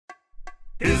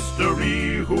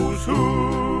History Who's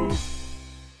Who.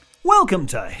 Welcome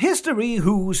to History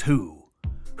Who's Who.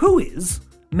 Who is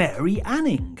Mary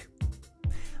Anning?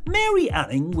 Mary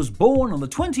Anning was born on the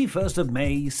 21st of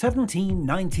May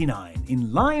 1799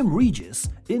 in Lyme Regis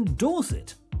in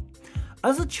Dorset.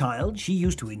 As a child, she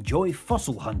used to enjoy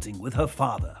fossil hunting with her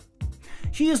father.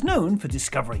 She is known for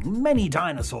discovering many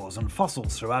dinosaurs and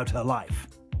fossils throughout her life.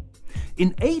 In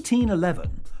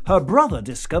 1811, her brother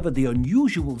discovered the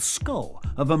unusual skull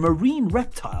of a marine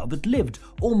reptile that lived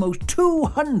almost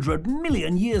 200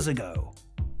 million years ago.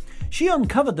 She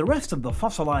uncovered the rest of the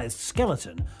fossilized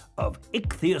skeleton of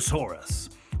Ichthyosaurus,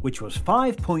 which was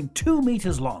 5.2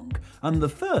 meters long and the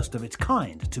first of its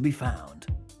kind to be found.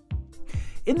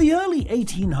 In the early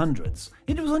 1800s,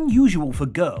 it was unusual for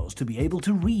girls to be able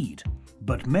to read,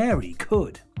 but Mary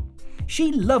could.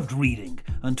 She loved reading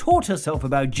and taught herself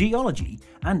about geology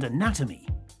and anatomy.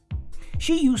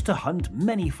 She used to hunt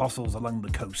many fossils along the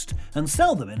coast and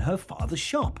sell them in her father's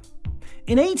shop.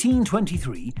 In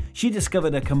 1823, she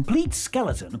discovered a complete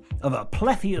skeleton of a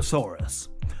Plesiosaurus.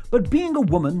 But being a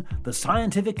woman, the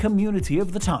scientific community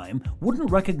of the time wouldn't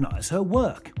recognize her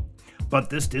work. But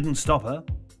this didn't stop her.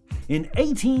 In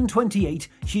 1828,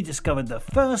 she discovered the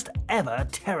first ever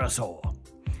pterosaur.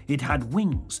 It had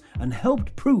wings and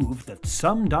helped prove that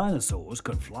some dinosaurs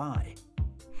could fly.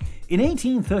 In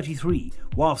 1833,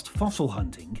 whilst fossil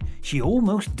hunting, she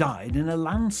almost died in a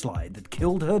landslide that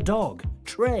killed her dog,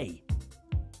 Trey.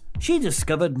 She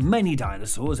discovered many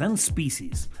dinosaurs and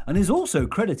species, and is also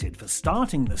credited for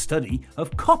starting the study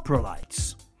of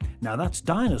coprolites. Now that's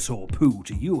dinosaur poo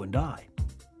to you and I.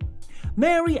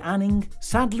 Mary Anning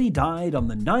sadly died on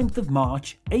the 9th of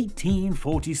March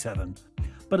 1847,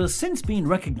 but has since been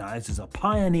recognised as a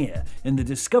pioneer in the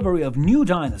discovery of new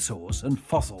dinosaurs and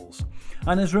fossils,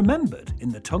 and is remembered in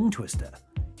the tongue twister,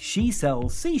 "She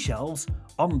sells seashells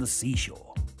on the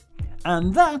seashore."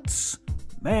 And that's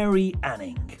Mary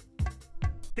Anning.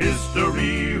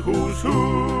 History Who's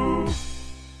Who.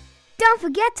 Don't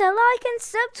forget to like and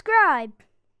subscribe.